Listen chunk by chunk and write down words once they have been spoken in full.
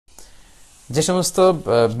যে সমস্ত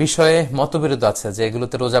বিষয়ে মতবিরোধ আছে যে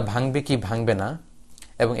এগুলোতে রোজা ভাঙবে কি ভাঙবে না,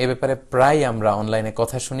 এবং এ ব্যাপারে প্রায় আমরা অনলাইনে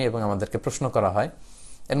কথা শুনি এবং আমাদেরকে প্রশ্ন করা হয়,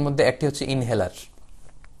 এর মধ্যে একটি হচ্ছে ইনহেলার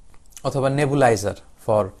অথবা নেবুলাইজার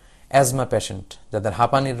ফর অ্যাজমা পেশেন্ট, যাদের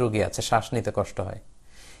হাঁপানির রোগী আছে, শ্বাস নিতে কষ্ট হয়।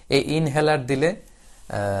 এই ইনহেলার দিলে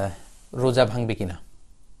রোজা ভাঙবে কিনা,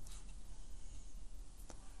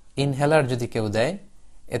 ইনহেলার যদি কেউ দেয়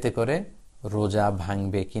এতে করে রোজা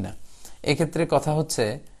ভাঙবে কিনা। এক্ষেত্রে কথা হচ্ছে,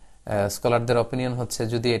 স্কলারদের অপিনিয়ন হচ্ছে,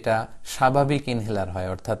 যদি এটা স্বাভাবিক ইনহেলার হয়,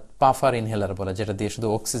 অর্থাৎ পাফার ইনহেলার বলে, যেটা দিয়ে শুধু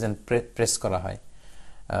অক্সিজেন প্রেস করা হয়,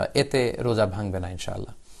 এতে রোজা ভাঙবে না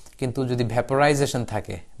ইনশাআল্লাহ। কিন্তু যদি ভ্যাপোরাইজেশন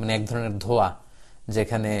থাকে, মানে এক ধরনের ধোয়া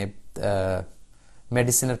যেখানে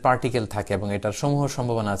মেডিসিনের পার্টিকেল থাকে এবং এটার সমূহ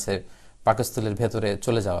সম্ভাবনা আছে পাকস্থলীর ভেতরে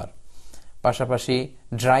চলে যাওয়ার, পাশাপাশি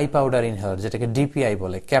ড্রাই পাউডার ইনহেলার, যেটাকে ডিপিআই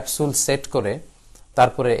বলে, ক্যাপসুল সেট করে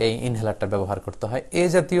তারপরে এই ইনহেলারটা ব্যবহার করতে হয়। এই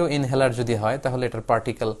জাতীয় ইনহেলার যদি হয় তাহলে এটার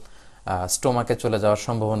পার্টিকেল স্টোমাকে চলে যাওয়ার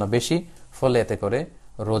সম্ভাবনা বেশি, ফলে এতে করে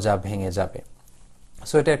রোজা ভেঙে যাবে।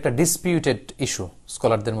 সো এটা একটা ডিসপিউটেড ইস্যু,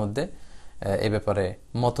 স্কলারদের মধ্যে এ ব্যাপারে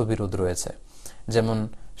মতবিরোধ রয়েছে। যেমন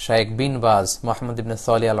শাইখ বিন বাজ, মোহাম্মদ ইবনে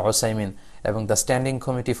সালিহ আল উসাইমিন এবং the standing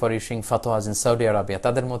committee for issuing ফাতওয়াজ in Saudi Arabia,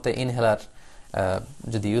 তাদের মতে ইনহেলার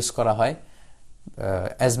যদি ইউজ করা হয়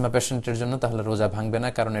অ্যাজমা পেশেন্টের জন্য তাহলে রোজা ভাঙবে না,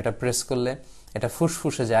 কারণ এটা প্রেস করলে এটা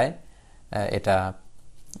ফুসফুসে যায়, এটা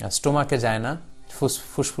স্টোমাকে যায় না,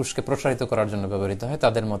 ফুসফুসকে প্রসারিত করার জন্য ব্যবহৃত হয়।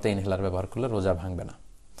 তাদের মতে ইনহেলার ব্যবহার করলে রোজা ভাঙবে না।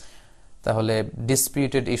 তাহলে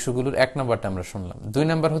ডিসপিউটেড ইস্যুগুলোর 1 নম্বরটা আমরা শুনলাম। 2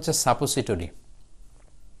 নম্বর হচ্ছে সাপোসিটরি,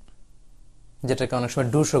 যেটাকে অনেক সময়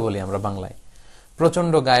ডুশো বলি আমরা বাংলায়।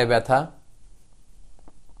 প্রচন্ড গায়ে ব্যথা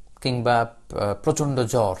কিংবা প্রচন্ড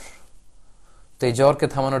জ্বর, তো এই জ্বরকে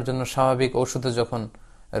থামানোর জন্য স্বাভাবিক ওষুধে যখন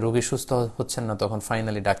রোগী সুস্থ হচ্ছেন না, তখন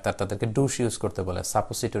ফাইনালি ডাক্তার তাদেরকে ডুশ ইউজ করতে বলে,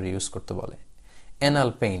 সাপোসিটরি ইউজ করতে বলে। অ্যানাল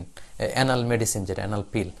পেইন, অ্যানাল মেডিসিন, যেটা অ্যানাল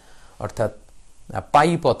পিল, অর্থাৎ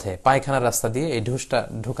পথে পায়খানার রাস্তা দিয়ে এই ডুশটা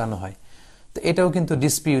ঢুকানো হয়। তো এটাও কিন্তু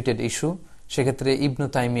ডিসপিউটেড ইস্যু। সেক্ষেত্রে ইবনু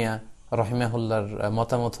তাইমিয়া রহিমাহুল্লাহর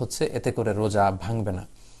মতামত হচ্ছে এতে করে রোজা ভাঙবে না,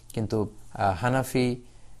 কিন্তু হানাফি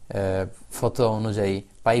ফতোয়া অনুযায়ী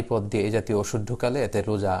পথ দিয়ে এই জাতীয় ওষুধ ঢুকালে এতে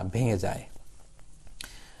রোজা ভেঙে যায়।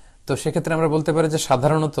 তো সেক্ষেত্রে আমরা বলতে পারি যে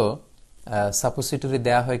সাধারণত সাপোসিটরি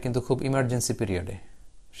দেয়া হয় কিন্তু খুব ইমার্জেন্সি পিরিয়ডে,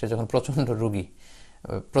 সে যখন প্রচন্ড রোগী,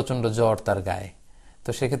 প্রচন্ড জ্বর তার গায়ে, তো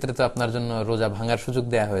সেক্ষেত্রে তো আপনার জন্য রোজা ভাঙার সুযোগ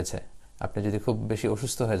দেয়া হয়েছে। আপনি যদি খুব বেশি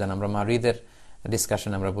অসুস্থ হয়ে যান, আমরা মারিদের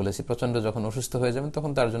ডিসকাশন আমরা বলেছি, প্রচন্ড যখন অসুস্থ হয়ে যাবেন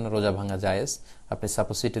তখন তার জন্য রোজা ভাঙা জায়েজ, আপনি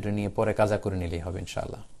সাপোসিটরি নিয়ে পরে কাজা করে নিলেই হবে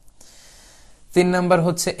ইনশাআল্লাহ। 3 নাম্বার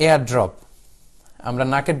হচ্ছে এয়ার ড্রপ। আমরা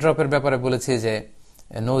নাকের ড্রপের ব্যাপারে বলেছি যে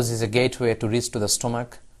nose is a gateway to reach to the stomach,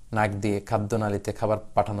 নাক দিয়ে খাদ্যনালীতে খাবার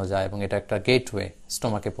পাঠানো যায় এবং এটা একটা গেটওয়ে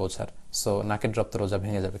স্টোমাকে পৌঁছার। সো নাকের ড্রপ তো রোজা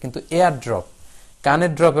ভেঙে যাবে। কিন্তু এয়ার ড্রপ,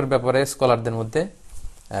 কানের ড্রপের ব্যাপারে স্কলারদের মধ্যে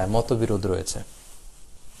মতবিরোধ রয়েছে।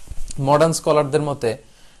 মডার্ন স্কলারদের মতে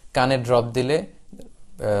কানে ড্রপ দিলে,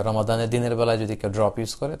 রমাদানের দিনের বেলায় যদি কেউ ড্রপ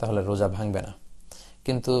ইউজ করে তাহলে রোজা ভাঙবে না,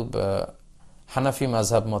 কিন্তু হানাফি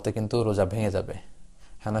মাযহাব মতে কিন্তু রোজা ভেঙে যাবে।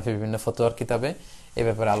 হানাফি বিভিন্ন ফতোয়ার কিতাবে এ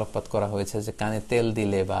ব্যাপারে আলোকপাত করা হয়েছে যে কানে তেল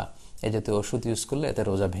দিলে বা এই জাতীয় ওষুধ ইউজ করলে এতে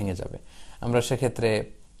রোজা ভেঙে যাবে। আমরা সেক্ষেত্রে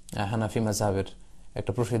হানাফি মাযহাবের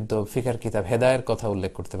একটা প্রসিদ্ধ ফিকার কিতাব হেদায়ের কথা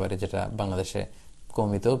উল্লেখ করতে পারি, যেটা বাংলাদেশে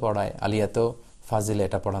কওমিতেও পড়ায়, আলিয়াতেও ফাজিলে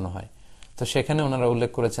এটা পড়ানো হয়। তো সেখানে ওনারা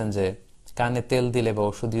উল্লেখ করেছেন যে কানে তেল দিলে বা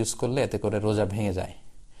ওষুধ ইউজ করলে এতে করে রোজা ভেঙে যায়।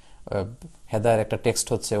 হেদায়ের একটা টেক্সট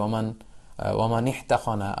হচ্ছে ওমান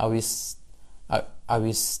ইহতাখানা আও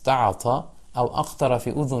ইস্তাআতা আও আখতারা ফি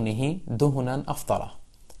উযুনিহি দুহুনান আফতারা,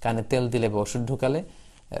 কানে তেল দিলে বা ওষুধ ঢুকালে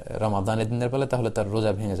রমাদানের দিনের বেলা তাহলে তার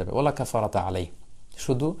রোজা ভেঙে যাবে। ওয়ালা কাফারাতা আলাই,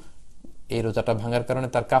 শুধু এই রোজাটা ভাঙার কারণে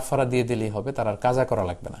তার কাফারা দিয়ে দিলেই হবে, তার আর কাজা করা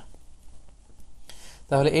লাগবে না।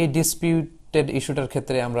 তাহলে এই ডিসপিউটেড ইস্যুটার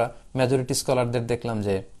ক্ষেত্রে আমরা মেজরিটি স্কলারদের দেখলাম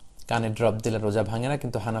যে কানে ড্রপ দিলে রোজা ভাঙে না,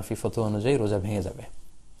 কিন্তু হানাফি ফতোয়া অনুযায়ী রোজা ভেঙে যাবে।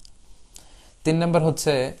 3 নম্বর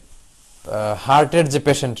হচ্ছে হার্টের যে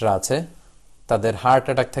পেশেন্টরা আছে তাদের হার্ট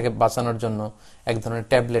অ্যাটাক থেকে বাঁচানোর জন্য এক ধরনের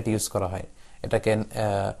ট্যাবলেট ইউজ করা হয়, এটাকে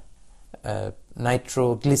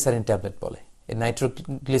নাইট্রোগ্লিসারিন ট্যাবলেট বলে। এই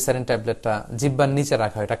নাইট্রোগ্লিসারিন ট্যাবলেটটা জিহ্বার নিচে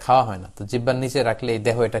রাখা হয়, এটা খাওয়া হয় না। তো জিহ্বার নিচে রাখলে এই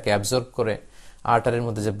দেহ এটাকে অ্যাবজর্ব করে আর্টারির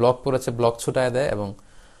মধ্যে যে ব্লক পড়েছে ব্লক ছুটায় দেয় এবং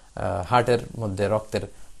হার্টের মধ্যে রক্তের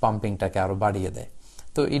পাম্পিংটাকে আরো বাড়িয়ে দেয়।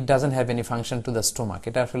 তো it doesn't have any function to the stomach.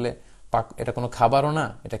 এটা আসলে এটা কোনো খাবারও না,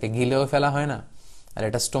 এটাকে গিলেও ফেলা হয় না, আর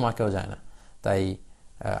এটা স্টোমাকেও যায় না। তাই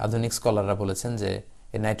আধুনিক স্কলাররা বলেছেন যে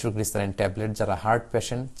এই নাইট্রোগ্লিসারিন ট্যাবলেট যারা হার্ট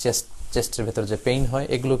পেশেন্ট, চেস্টের ভেতর যে পেইন হয়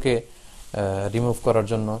এগুলোকে রিমুভ করার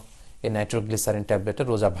জন্য এই নাইট্রোগ্লিসারিন ট্যাবলেটে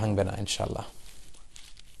রোজা ভাঙবে না ইনশাআল্লাহ।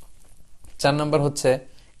 4 নম্বর হচ্ছে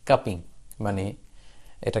কাপিং, মানে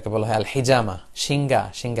এটাকে বলা হয় আল হিজামা,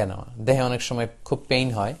 সিঙ্গা নেওয়া। দেহে অনেক সময় খুব পেইন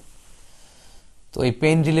হয়, তো এই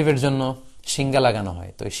পেইন রিলিফের জন্য শিঙ্গা লাগানো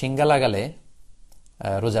হয়। তো এই শিঙ্গা লাগালে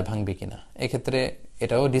রোজা ভাঙবে কিনা, এক্ষেত্রে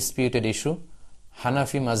এটাও ডিসপিউটেড ইস্যু।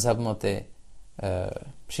 হানাফি মাযহাব মতে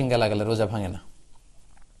শিঙ্গা লাগালে রোজা ভাঙে না,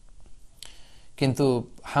 কিন্তু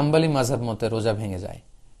হাম্বলি মাযহাব মতে রোজা ভেঙে যায়।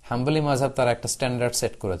 হাম্বলি মাযহাব তারা একটা স্ট্যান্ডার্ড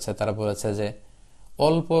সেট করেছে, তারা বলেছে যে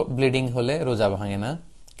অল্প ব্লিডিং হলে রোজা ভাঙে না,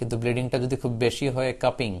 কিন্তু ব্লিডিংটা যদি খুব বেশি হয়,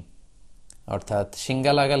 কাপিং অর্থাৎ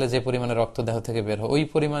শিঙ্গা লাগালে যে পরিমাণে রক্ত দেহ থেকে বের হয় ওই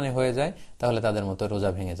পরিমাণে হয়ে যায়, তাহলে তাদের মতো রোজা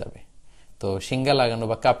ভেঙে যাবে। তো শিঙ্গা লাগানো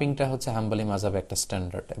বা কাপিংটা হচ্ছে হাম্বলি মাযহাবে একটা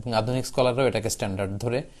স্ট্যান্ডার্ড, এবং আধুনিক স্কলাররাও এটাকে স্ট্যান্ডার্ড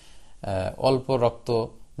ধরে অল্প রক্ত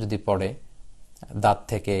যদি পড়ে দাঁত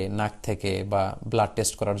থেকে, নাক থেকে বা ব্লাড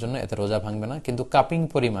টেস্ট করার জন্য, এতে রোজা ভাঙবে না। কিন্তু কাপিং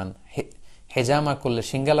পরিমাণ, হেজামা করলে,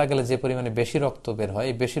 শিঙ্গা লাগালে যে পরিমাণে বেশি রক্ত বের হয়,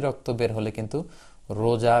 এই বেশি রক্ত বের হলে কিন্তু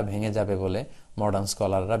রোজা ভেঙে যাবে বলে মডার্ন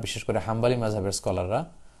স্কলাররা, বিশেষ করে হাম্বলি মাযহাবের স্কলাররা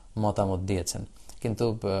মতামত দিয়েছেন। কিন্তু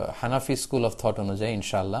হানাফি স্কুল অফ থট অনুযায়ী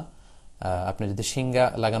ইনশাআল্লাহ আপনি যদি শিঙ্গা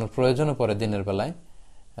লাগানোর প্রয়োজনও পড়ে দিনের বেলায়,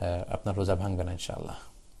 আপনার রোজা ভাঙবে না ইনশাআল্লাহ।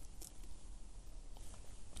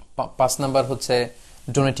 5 নাম্বার হচ্ছে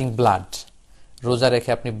ডোনেটিং ব্লাড। রোজা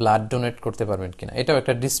রেখে আপনি ব্লাড ডোনেট করতে পারবেন কিনা, এটাও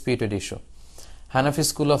একটা disputed issue. Hanafi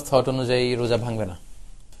school of thought অনুযায়ী রোজা ভাঙবে না,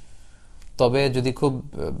 তবে যদি খুব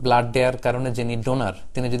ব্লাড দেওয়ার কারণে যিনি ডোনার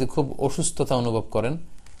তিনি যদি খুব অসুস্থতা অনুভব করেন,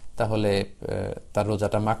 তাহলে তার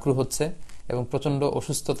রোজাটা মাকরু হচ্ছে, এবং প্রচন্ড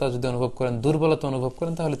অসুস্থতা যদি অনুভব করেন, দুর্বলতা অনুভব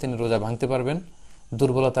করেন, তাহলে তিনি রোজা ভাঙতে পারবেন।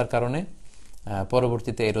 দুর্বলতার কারণে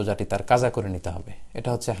পরবর্তীতে এই রোজাটি তার কাজা করে নিতে হবে। এটা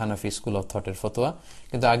হচ্ছে হানাফি স্কুল অফ থটের ফতোয়া।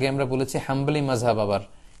 কিন্তু আগে আমরা বলেছি হাম্বলি মাযহাব আবার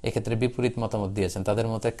এক্ষেত্রে বিপরীত মতামত দিয়েছেন। তাদের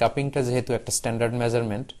মতে কাপিংটা যেহেতু একটা স্ট্যান্ডার্ড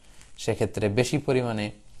মেজারমেন্ট, সেক্ষেত্রে বেশি পরিমাণে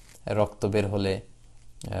রক্ত বের হলে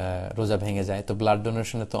রোজা ভেঙে যায়। তো ব্লাড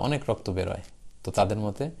ডোনেশনে তো অনেক রক্ত বের হয়, তো তাদের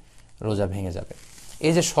মতে রোজা ভেঙে যাবে।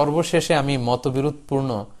 এই যে সর্বশেষে আমি মতবিরোধপূর্ণ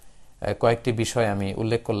কয়েকটি বিষয় আমি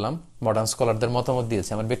উল্লেখ করলাম, মডার্ন স্কলারদের মতামত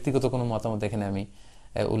দিয়েছে, আমার ব্যক্তিগত কোনো মতামত এখানে আমি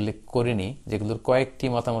উল্লেখ করিনি, যেগুলোর কয়েকটি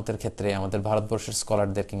মতামতের ক্ষেত্রে আমাদের ভারতবর্ষের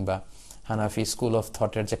স্কলারদের কিংবা হানাফি স্কুল অফ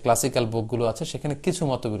থটের যে ক্লাসিক্যাল বুকগুলো আছে সেখানে কিছু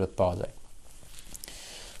মতবিরোধ পাওয়া যায়।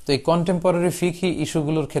 তো এই কন্টেম্পোরারি ফিকহি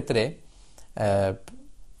ইস্যুগুলোর ক্ষেত্রে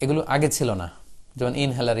এগুলো আগে ছিল না, যেমন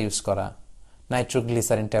ইনহেলার ইউজ করা,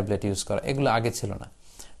 নাইট্রোগ্লিসারিন ট্যাবলেট ইউজ করা, এগুলো আগে ছিল না।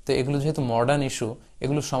 তো এগুলো যেহেতু মডার্ন ইস্যু,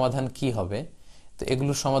 এগুলোর সমাধান কি হবে? তো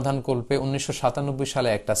এগুলোর সমাধান করবে 1997 সালে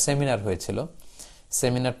একটা সেমিনার হয়েছিল।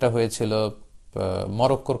 সেমিনারটা হয়েছিল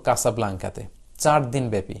মরক্কোর কাসাব্লাঙ্কাতে, 4 দিন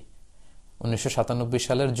ব্যাপী। 1997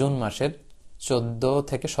 সালের জুন মাসের 14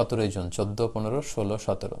 থেকে 17 জুন, 14, 15, 16,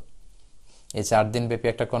 17 এই 4 দিন ব্যাপী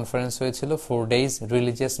একটা কনফারেন্স হয়েছিল। 4 days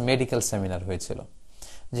রিলিজিয়াস মেডিকেল সেমিনার হয়েছিল।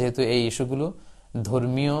 যেহেতু এই ইস্যুগুলো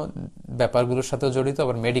ধর্মীয় ব্যাপারগুলোর সাথেও জড়িত,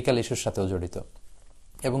 আবার মেডিকেল ইস্যুর সাথেও জড়িত,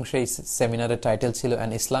 এবং সেই সেমিনারের টাইটেল ছিল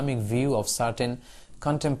an Islamic view of certain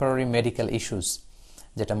contemporary medical issues,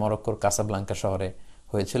 যেটা মরক্কোর কাসাব্লাঙ্কা শহরে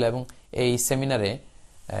হয়েছিল। এবং এই সেমিনারে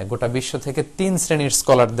গোটা বিশ্ব থেকে 3 শ্রেণীর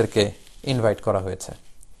স্কলারদেরকে ইনভাইট করা হয়েছে।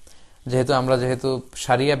 আমরা যেহেতু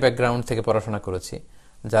শারিয়া ব্যাকগ্রাউন্ড থেকে পড়াশোনা করেছি,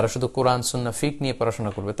 যারা শুধু কোরআন সুন্নাহ ফিক নিয়ে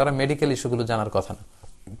পড়াশোনা করবে তারা মেডিকেল ইস্যুগুলো জানার কথা না,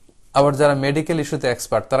 আবার যারা মেডিকেল ইস্যুতে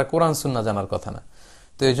এক্সপার্ট তারা কোরআন সুন্নাহ জানার কথা না।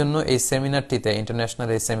 তো এই জন্য এই সেমিনারটিতে, ইন্টারন্যাশনাল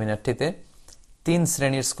এই সেমিনারটিতে 3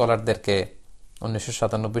 শ্রেণীর স্কলারদেরকে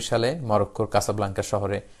 1997 সালে মরক্কোর কাসাব্লাঙ্কা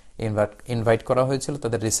শহরে ইনভাইট করা হয়েছিল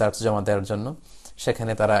তাদের রিসার্চ জমা দেওয়ার জন্য।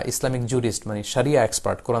 সেখানে তারা ইসলামিক জুরিস্ট, মানে শারিয়া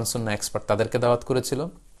এক্সপার্ট, কোরআন সুন্নাহ এক্সপার্ট, তাদেরকে দাওয়াত করেছিল।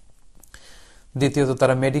 দ্বিতীয়ত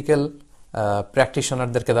তারা মেডিকেল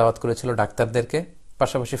প্র্যাকটিশনারদেরকে দাওয়াত করেছিল, ডাক্তারদেরকে,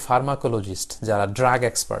 পাশাপাশি ফার্মাকোলজিস্ট যারা ড্রাগ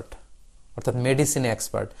এক্সপার্ট অর্থাৎ মেডিসিনে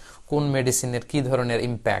এক্সপার্ট, কোন মেডিসিনের কি ধরনের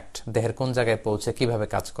ইম্প্যাক্ট দেহের কোন জায়গায় পৌঁছে কিভাবে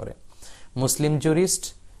কাজ করে, মুসলিম জুরিস্ট,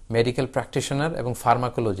 মেডিকেল প্র্যাকটিশনার এবং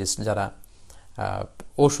ফার্মাকোলজিস্ট যারা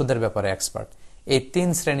ঔষধের ব্যাপারে এক্সপার্ট। এই 3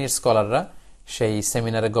 শ্রেণীর স্কলাররা সেই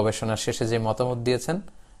সেমিনারে গবেষণার শেষে যে মতামত দিয়েছেন,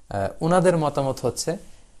 উনাদের মতামত হচ্ছে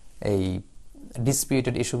এই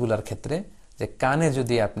ডিসপিউটেড ইস্যুগুলোর ক্ষেত্রে যে কানে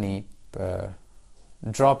যদি আপনি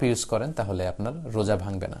ড্রপ ইউজ করেন তাহলে আপনার রোজা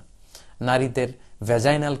ভাঙবে না। নারীদের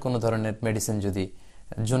ভ্যাজাইনাল কোনো ধরনের মেডিসিন যদি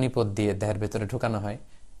জনিপথ দিয়ে দেহের ভেতরে ঢুকানো হয়,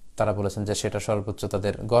 তারা বলেছেন যে সেটা সর্বোচ্চ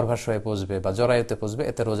তাদের গর্ভাশয়ে পৌঁছবে বা জরায়ুতে পৌঁছবে,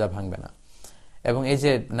 এতে রোজা ভাঙবে না। এবং এই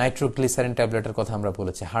যে নাইট্রোগ্লিসারিন ট্যাবলেটের কথা আমরা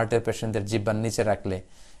বলেছি, হার্টের পেশেন্টদের জিহ্বার নিচে রাখলে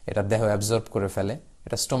এটা দেহ অ্যাবজর্ব করে ফেলে,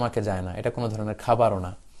 এটা স্টোমাকে যায় না, এটা কোনো ধরনের খাবারও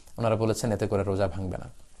না। ওনারা বলেছেন এতে করে রোজা ভাঙবে না।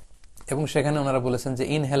 এবং সেখানে ওনারা বলেছেন যে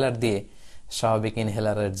ইনহেলার দিয়ে, স্বাভাবিক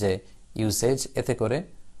ইনহেলারের যে ইউসেজ, এতে করে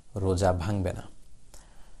রোজা ভাঙবে না।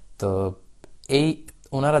 তো এই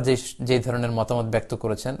ওনারা যে ধরনের মতামত ব্যক্ত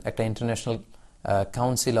করেছেন, একটা ইন্টারন্যাশনাল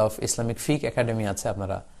কাউন্সিল অফ ইসলামিক ফিক একাডেমি আছে,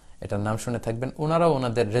 আপনারা এটার নাম শুনে থাকবেন। ওনারাও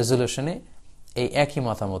ওনাদের রেজলিউশনে এই একই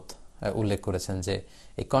মতামত উল্লেখ করেছেন যে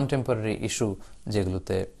এই কন্টেম্পোরারি ইস্যু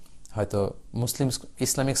যেগুলোতে হয়তো মুসলিম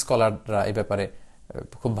ইসলামিক স্কলাররা এই ব্যাপারে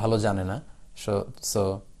খুব ভালো জানে না, সো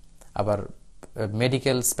আবার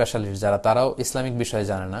মেডিকেল স্পেশালিস্ট যারা, তারাও ইসলামিক বিষয়ে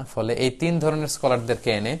জানে না। ফলে এই 3 ধরনের স্কলারদেরকে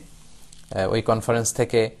এনে ওই কনফারেন্স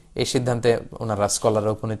থেকে এই সিদ্ধান্তে ওনারা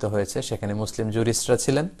স্কলাররা উপনীত হয়েছে। সেখানে মুসলিম জুরিস্টরা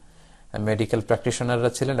ছিলেন, মেডিকেল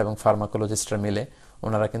প্র্যাকটিশনাররা ছিলেন এবং ফার্মাকোলজিস্টরা মিলে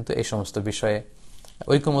ওনারা কিন্তু এই সমস্ত বিষয়ে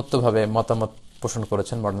ঐকমত্যভাবে মতামত পোষণ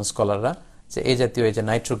করেছেন, মডার্ন স্কলাররা, যে এই জাতীয় এই যে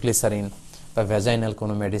নাইট্রোগ্লিসারিন বা ভ্যাজাইনাল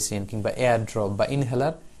কোনো মেডিসিন কিংবা এয়ার ড্রপ বা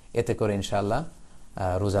ইনহেলার, এতে করে ইনশাআল্লাহ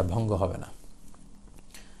রোজা ভঙ্গ হবে না।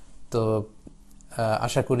 তো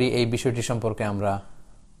আশা করি এই বিষয়টি সম্পর্কে আমরা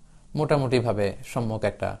মোটামুটিভাবে সম্যক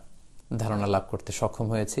একটা ধারণা লাভ করতে সক্ষম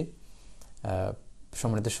হয়েছি।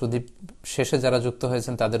 সম্মানিত সুদীপ, শেষে যারা যুক্ত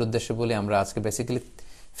হয়েছেন তাদের উদ্দেশ্যে বলি, আমরা আজকে বেসিক্যালি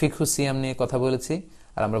ফিকহু সিয়াম নিয়ে কথা বলেছি।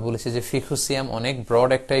 আর আমরা বলেছি যে ফিকহু সিয়াম অনেক ব্রড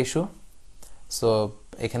একটা ইস্যু। সো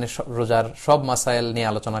এখানে রোজার সব মাসাইল নিয়ে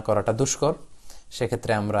আলোচনা করাটা দুষ্কর।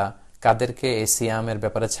 সেক্ষেত্রে আমরা কাদেরকে এই সিয়ামের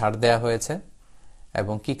ব্যাপারে ছাড় দেয়া হয়েছে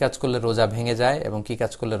এবং কি কাজ করলে রোজা ভেঙে যায় এবং কি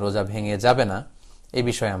কাজ করলে রোজা ভেঙে যাবে না, এই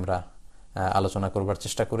বিষয়ে আমরা আলোচনা করবার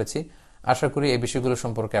চেষ্টা করেছি। আশা করি এই বিষয়গুলো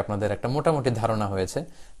সম্পর্কে আপনাদের একটা মোটামুটি ধারণা হয়েছে।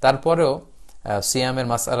 তারপরেও সিয়ামের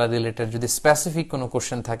মাসআলা রিলেটেড যদি স্পেসিফিক কোনো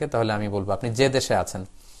কোশ্চেন থাকে, তাহলে আমি বলবো আপনি যে দেশে আছেন,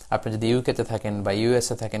 আপনি যদি ইউকেতে থাকেন বা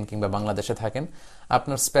ইউএসএ থাকেন কিংবা বাংলাদেশে থাকেন,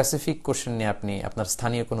 আপনার স্পেসিফিক কোশ্চেন নিয়ে আপনি আপনার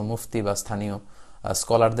স্থানীয় কোনো মুফতি বা স্থানীয়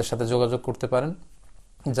স্কলারদের সাথে যোগাযোগ করতে পারেন,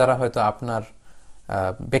 যারা হয়তো আপনার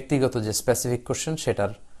ব্যক্তিগত যে স্পেসিফিক কোশ্চেন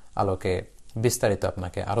সেটার আলোকে বিস্তারিত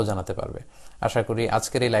আপনাকে আরো জানাতে পারবে। আশা করি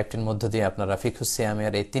আজকের এই লাইভটির মধ্য দিয়ে আপনারা ফিকহু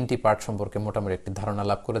সিয়ামের এই 3টি পার্ট সম্পর্কে মোটামুটি একটি ধারণা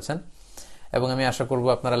লাভ করেছেন এবং আমি আশা করব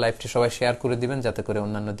আপনারা লাইভটি সবাই শেয়ার করে দিবেন, যাতে করে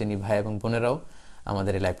অন্যান্য দিনী ভাই এবং বোনেরাও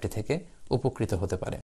আমাদের এই লাইভটি থেকে উপকৃত হতে পারে।